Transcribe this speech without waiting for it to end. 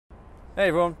Hey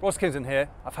everyone, Ross Kensington here.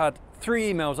 I've had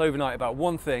 3 emails overnight about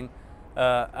one thing,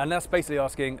 and that's basically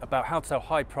asking about how to sell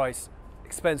high price,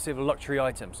 expensive luxury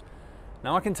items.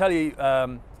 Now I can tell you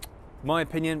my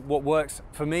opinion, what works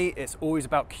for me, it's always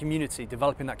about community,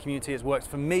 developing that community. It works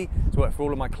for me, it's worked for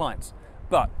all of my clients.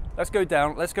 But let's go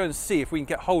and see if we can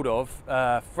get hold of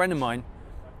a friend of mine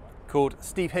called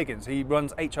Steve Higgins. He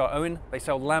runs HR Owen. They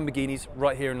sell Lamborghinis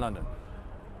right here in London.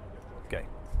 Okay.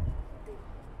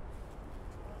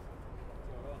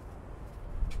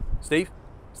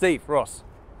 Steve, Ross,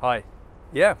 hi.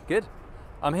 Yeah, good.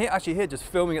 I'm actually here just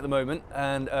filming at the moment,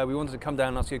 and we wanted to come down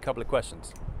and ask you a couple of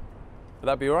questions. Would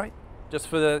that be all right? Just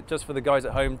for the guys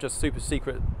at home, just super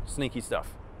secret, sneaky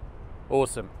stuff.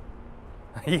 Awesome.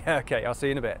 Yeah, okay, I'll see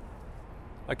you in a bit.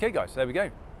 Okay guys, there we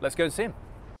go. Let's go and see him.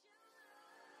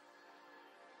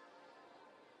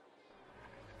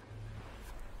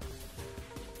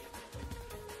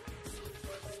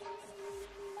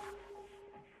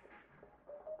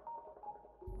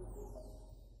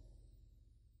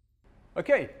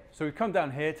 Okay, so we've come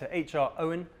down here to HR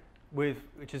Owen, which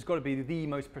has got to be the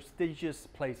most prestigious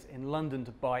place in London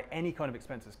to buy any kind of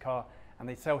expensive car, and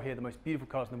they sell here the most beautiful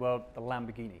cars in the world, the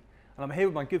Lamborghini. And I'm here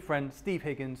with my good friend Steve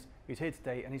Higgins, who's here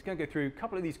today, and he's going to go through a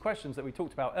couple of these questions that we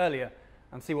talked about earlier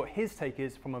and see what his take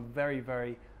is from a very,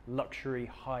 very luxury,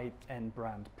 high-end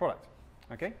brand product.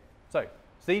 Okay, so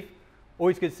Steve,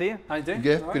 always good to see you. How you doing?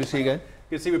 Yeah, good to see you again.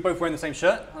 Good to see we're both wearing the same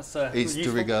shirt. That's it's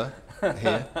de rigueur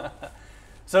here.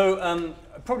 So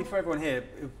probably for everyone here,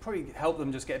 it would probably help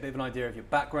them just get a bit of an idea of your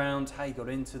background, how you got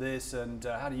into this, and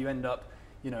how do you end up,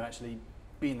 actually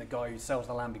being the guy who sells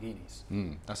the Lamborghinis?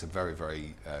 That's a very,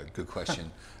 very good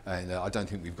question, and I don't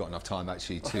think we've got enough time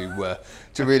actually to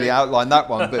really outline that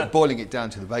one. But boiling it down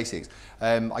to the basics,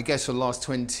 I guess for the last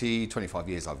 20, 25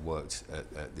 years, I've worked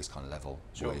at this kind of level.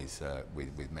 Sure.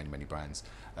 with many, many brands.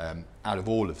 Out of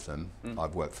all of them,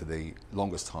 I've worked for the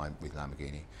longest time with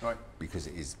Lamborghini, right, because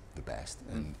it is the best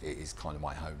and it is kind of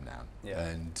my home now. Yeah.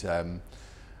 And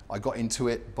I got into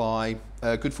it by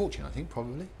good fortune, I think,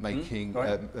 probably making.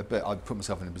 Right. But I put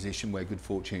myself in a position where good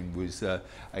fortune was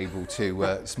able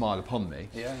to smile upon me.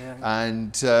 Yeah.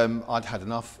 And I'd had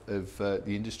enough of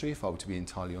the industry, if I were to be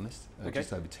entirely honest,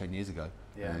 just over 10 years ago.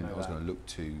 Yeah, and I was going to look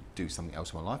to do something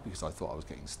else in my life because I thought I was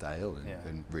getting stale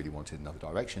and really wanted another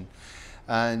direction.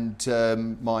 And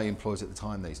my employers at the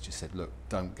time, they just said, look,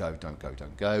 don't go.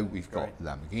 We've got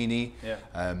Lamborghini.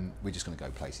 Yeah. We're just going to go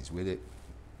places with it.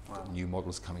 Wow. New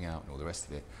models coming out and all the rest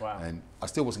of it. Wow. And I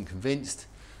still wasn't convinced,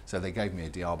 so they gave me a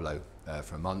Diablo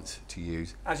for a month to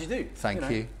use. As you do.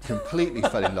 Thank you. Completely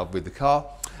fell in love with the car,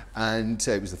 and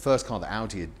it was the first car that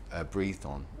Audi had breathed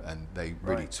on, and they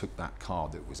really took that car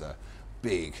that was a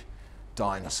big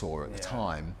dinosaur at the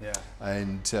time,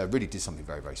 and really did something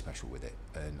very, very special with it.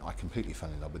 And I completely fell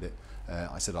in love with it.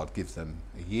 I said I'd give them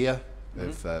a year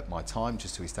of my time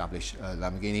just to establish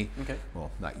Lamborghini. Okay.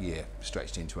 Well, that year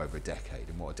stretched into over a decade,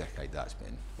 and what a decade that's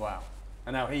been. Wow.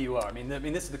 And now here you are. I mean,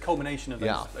 this is the culmination of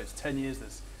those 10 years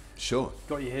that's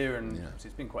got you here, and it's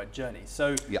been quite a journey.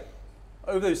 So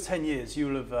over those 10 years,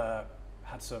 you'll have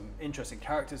had some interesting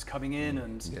characters coming in,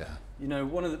 and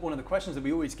one of the questions that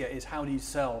we always get is, how do you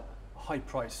sell a high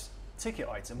price ticket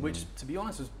item, which, to be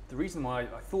honest, was the reason why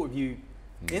I thought of you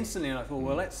instantly, and I thought,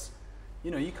 well, let's,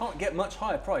 you can't get much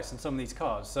higher price than some of these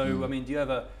cars. So, I mean, do you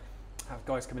ever have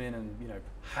guys coming in and,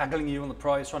 haggling you on the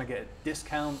price, trying to get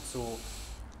discounts, or?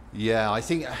 Yeah, I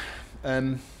think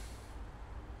the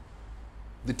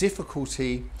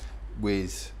difficulty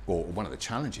with, or one of the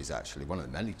challenges actually, one of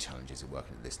the many challenges of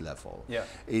working at this level,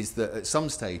 is that at some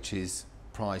stages,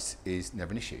 price is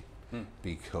never an issue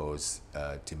because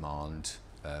demand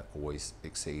always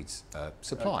exceeds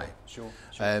supply. Okay. Sure.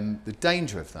 The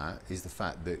danger of that is the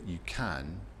fact that you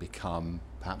can become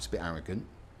perhaps a bit arrogant,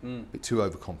 a bit too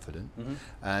overconfident,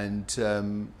 and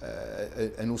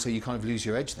also you kind of lose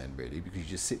your edge then, really, because you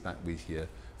just sit back with your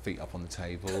feet up on the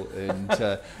table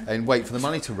and wait for the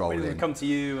money to roll in. Come to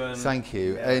you. And thank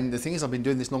you. Yeah. And the thing is, I've been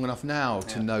doing this long enough now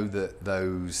to know that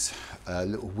those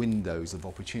little windows of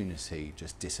opportunity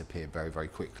just disappear very, very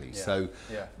quickly. Yeah. So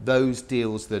those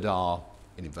deals that are,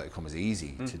 in inverted commas,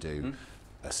 easy to do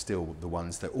are still the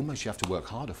ones that almost you have to work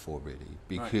harder for, really,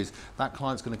 because that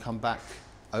client's going to come back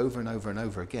over and over and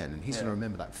over again, and he's going to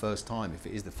remember that first time, if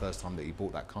it is the first time that he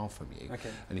bought that car from you. Okay.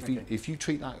 And if you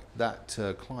treat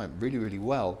that client really, really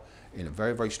well in a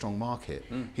very, very strong market,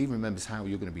 he remembers how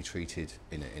you're going to be treated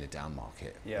in a down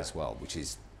market as well, which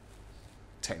is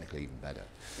technically even better.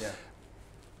 Yeah.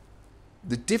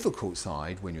 The difficult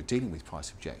side when you're dealing with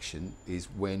price objection is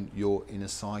when you're in a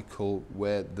cycle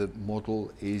where the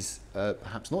model is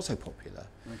perhaps not so popular.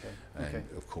 Okay. And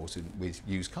of course with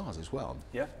used cars as well.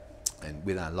 Yeah. And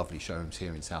with our lovely showrooms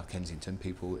here in South Kensington,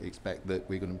 people expect that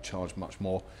we're going to charge much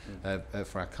more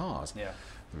for our cars. Yeah.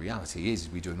 The reality is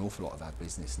we do an awful lot of our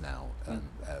business now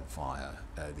via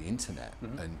the internet,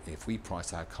 and if we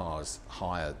price our cars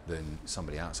higher than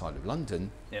somebody outside of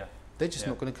London, they're just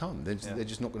not going to come. They're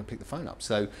just not going to pick the phone up.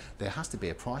 So there has to be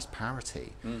a price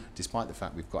parity, despite the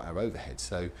fact we've got our overhead.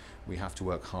 So we have to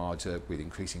work hard with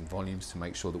increasing volumes to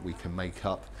make sure that we can make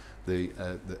up the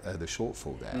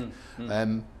shortfall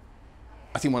there.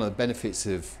 I think one of the benefits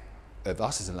of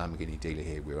us as a Lamborghini dealer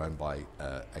here, we're owned by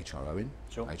HR Owen.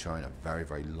 Sure. HR Owen, a very,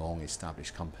 very long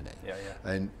established company. Yeah.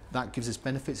 And that gives us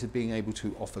benefits of being able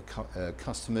to offer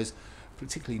customers,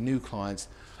 particularly new clients,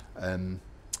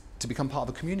 to become part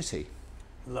of a community.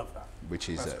 Love that. Which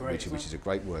is great, which is a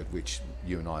great word, which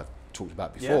you and I have talked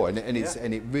about before, and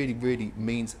it really, really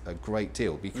means a great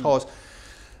deal, because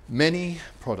many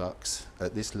products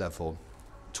at this level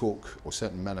talk, or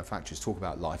certain manufacturers talk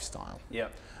about lifestyle. Yeah.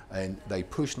 And they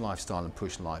push lifestyle and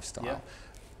push lifestyle. Yeah.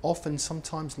 Often,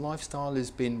 sometimes lifestyle has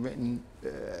been written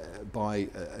by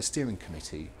a steering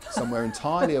committee somewhere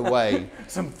entirely away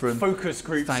from focus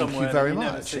group thank somewhere. You very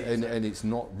much. And it's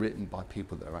not written by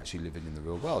people that are actually living in the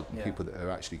real world, and people that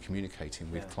are actually communicating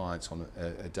with clients on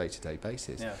a day-to-day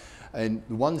basis. Yeah. And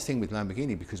the one thing with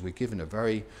Lamborghini, because we're given a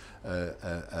very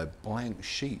a blank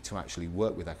sheet to actually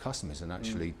work with our customers and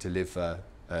actually deliver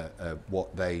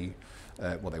what they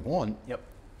want,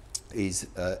 is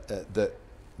that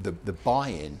the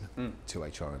buy-in to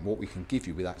HR and what we can give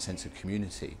you with that sense of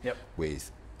community,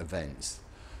 with events,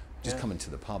 just coming to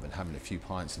the pub and having a few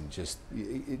pints and just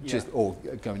or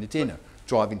going to dinner,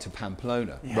 driving to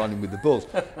Pamplona, running with the bulls,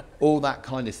 all that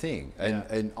kind of thing.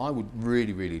 And I would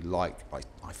really, really like,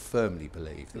 I firmly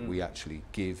believe that we actually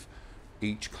give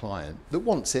each client that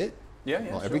wants it,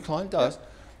 not every client does,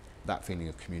 that feeling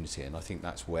of community. And I think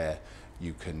that's where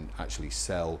you can actually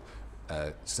sell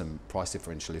some price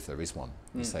differential, if there is one.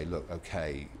 You say, look,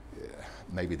 okay,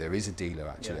 maybe there is a dealer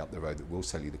actually up the road that will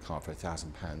sell you the car for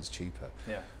 £1,000 cheaper.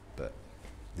 But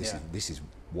this is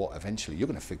what eventually you're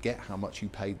going to forget how much you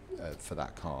paid for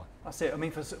that car. That's it. I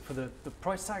mean, for the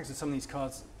price tags of some of these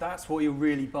cars, that's what you're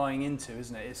really buying into,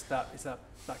 isn't it? It's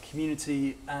that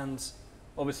community, and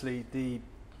obviously the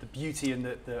beauty and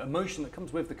the emotion that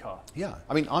comes with the car. Yeah,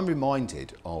 I mean, I'm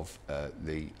reminded of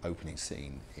the opening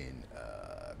scene in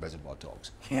Reservoir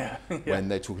Dogs, when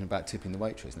they're talking about tipping the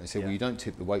waitress, and they say, well, you don't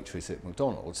tip the waitress at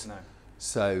McDonald's,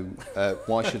 so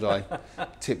why should I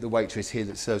tip the waitress here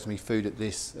that serves me food at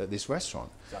this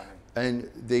restaurant? Exactly. And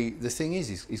the thing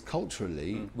is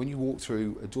culturally, when you walk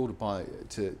through a door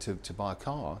to buy a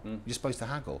car, you're supposed to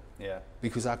haggle,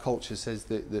 because our culture says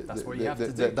that's what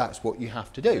you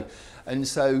have to do. And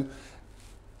so,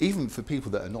 even for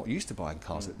people that are not used to buying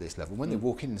cars at this level, when they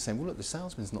walk in and say, well, look, the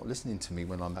salesman's not listening to me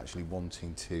when I'm actually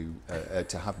wanting to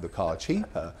have the car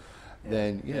cheaper,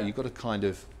 then you've got to kind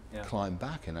of climb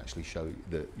back and actually show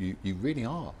that you really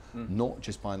are not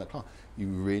just buying a car, you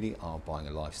really are buying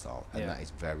a lifestyle, and that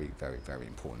is very, very, very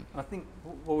important. I think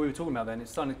what we were talking about then,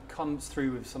 it kind of comes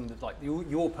through with some of the, like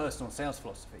your personal sales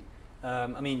philosophy.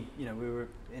 I mean, we were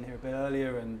in here a bit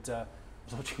earlier, and I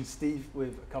was watching Steve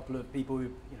with a couple of people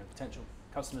who, potential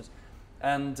customers,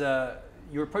 and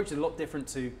your approach is a lot different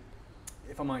to,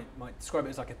 if I might describe it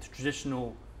as like a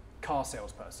traditional car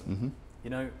salesperson.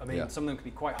 I mean, some of them can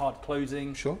be quite hard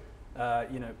closing. Sure.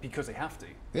 Because they have to.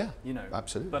 Yeah.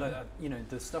 Absolutely. But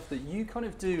the stuff that you kind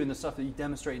of do and the stuff that you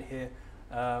demonstrate here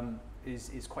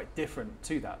is quite different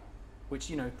to that,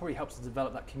 which probably helps to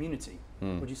develop that community.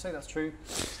 Would you say that's true?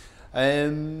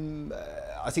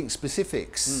 I think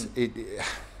specifics.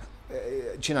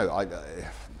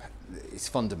 It's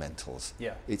fundamentals.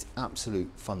 Yeah. It's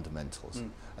absolute fundamentals.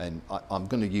 And I'm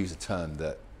going to use a term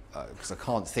that, because I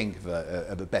can't think of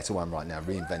a better one right now,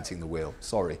 reinventing the wheel.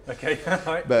 Sorry. Okay.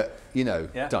 Right. But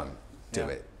don't do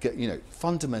it.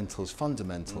 Fundamentals.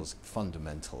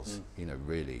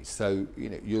 Really. So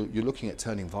you're looking at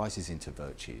turning vices into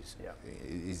virtues. Yeah.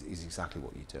 Is exactly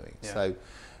what you're doing. Yeah. So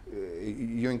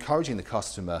you're encouraging the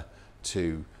customer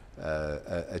to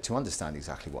understand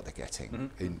exactly what they're getting,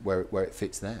 in where it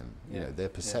fits them. Their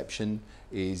perception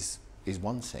is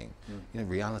one thing.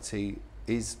 Reality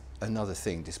is another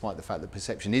thing, despite the fact that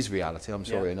perception is reality. I'm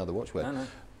sorry, another watchword. No.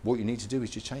 What you need to do is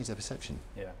just change their perception.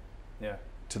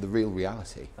 To the real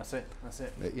reality. That's it.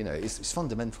 It's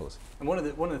fundamentals. And one of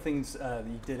the things that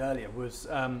you did earlier was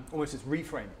almost this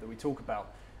reframe that we talk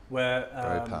about, where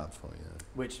very powerful,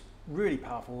 which really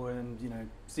powerful. And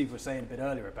Steve was saying a bit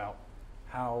earlier about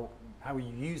how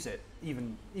you use it,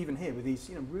 even here with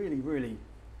these really, really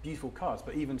beautiful cars,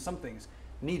 but even some things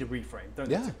need a reframe, don't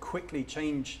they, to quickly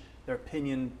change their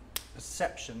opinion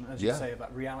perception, as you say, of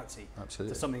that reality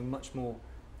to something much more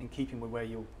in keeping with where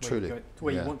you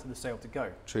wanted the sale to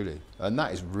go. Truly, and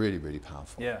that is really, really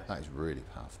powerful. Yeah, that is really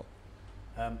powerful.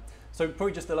 So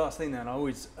probably just the last thing then.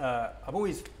 I'm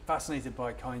always fascinated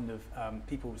by kind of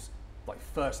people's like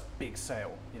first big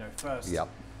sale. First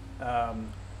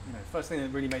first thing that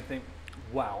really made me think,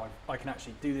 wow, I can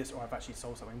actually do this, or I've actually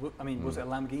sold something. I mean, was it a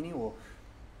Lamborghini, or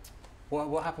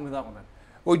what happened with that one then?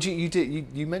 Well,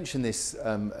 you mentioned this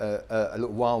a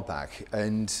little while back,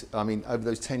 and I mean, over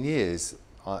those 10 years,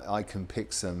 I can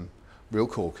pick some real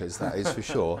corkers, that is for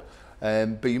sure.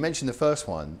 But you mentioned the first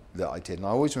one that I did, and I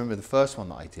always remember the first one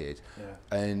that I did,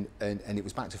 and it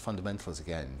was back to fundamentals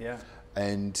again. Yeah.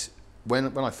 And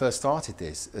when I first started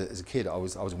this as a kid, I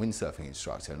was a windsurfing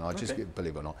instructor, and I just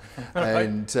believe it or not,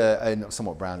 and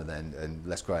somewhat browner then, and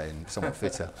less grey, and somewhat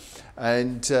fitter,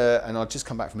 and I'd just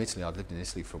come back from Italy. I'd lived in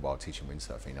Italy for a while teaching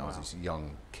windsurfing. I was this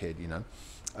young kid,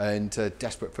 and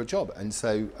desperate for a job, and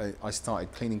so I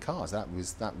started cleaning cars. That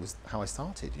was how I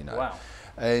started, Wow.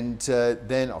 And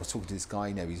then I was talking to this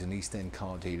guy, he's an East End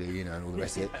car dealer, and all the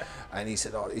rest of it. And he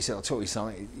said, I'll tell you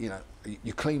something,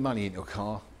 you clean money into a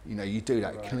car, you do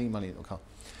that, clean money into a car.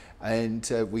 And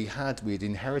we had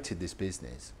inherited this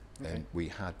business, and we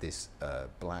had this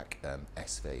black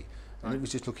SV, and it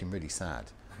was just looking really sad.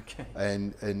 Okay.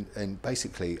 And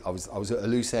basically, I was at a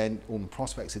loose end. All the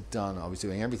prospects had done. I was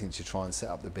doing everything to try and set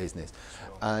up the business,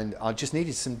 and I just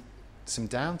needed some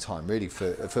downtime really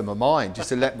for my mind, just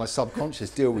to let my subconscious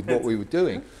deal with what we were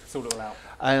doing. Sort it all out.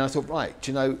 And I thought, right,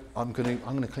 I'm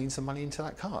gonna clean some money into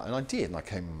that car, and I did. And I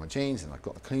came in my jeans, and I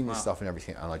got the cleaning stuff and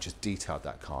everything, and I just detailed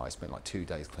that car. I spent like 2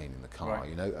 days cleaning the car,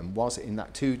 And whilst in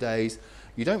that 2 days,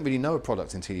 you don't really know a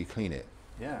product until you clean it.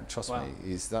 Yeah, trust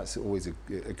me, that's always a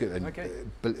good,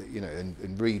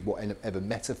 and read whatever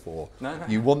metaphor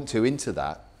you want to into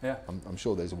that. Yeah, I'm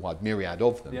sure there's a wide myriad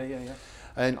of them. Yeah.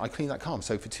 And I cleaned that car.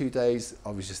 So for 2 days, I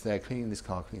was just there cleaning this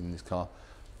car. The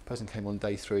person came on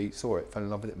day 3, saw it, fell in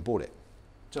love with it, and bought it.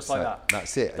 Just like that.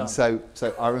 That's it. Done. And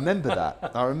so I remember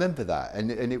that.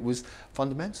 And it was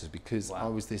fundamentals, because I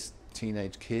was this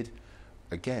teenage kid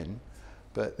again,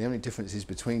 but the only difference is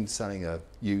between selling a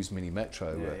used Mini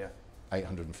Metro at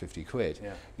 850 quid.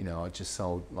 Yeah. I just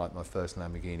sold like my first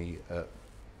Lamborghini at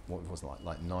what was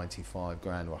like 95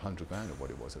 grand or 100 grand or what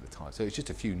it was at the time. So it's just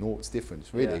a few noughts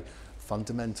difference, really. Yeah.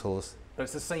 Fundamentals. But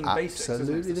it's the same basics.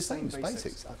 Absolutely the same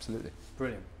basics. Absolutely.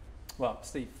 Brilliant. Well,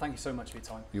 Steve, thank you so much for your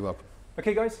time. You're welcome.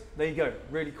 Okay, guys, there you go.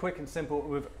 Really quick and simple,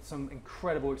 with some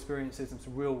incredible experiences and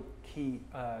some real key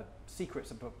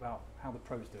secrets about how the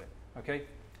pros do it. Okay,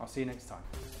 I'll see you next time.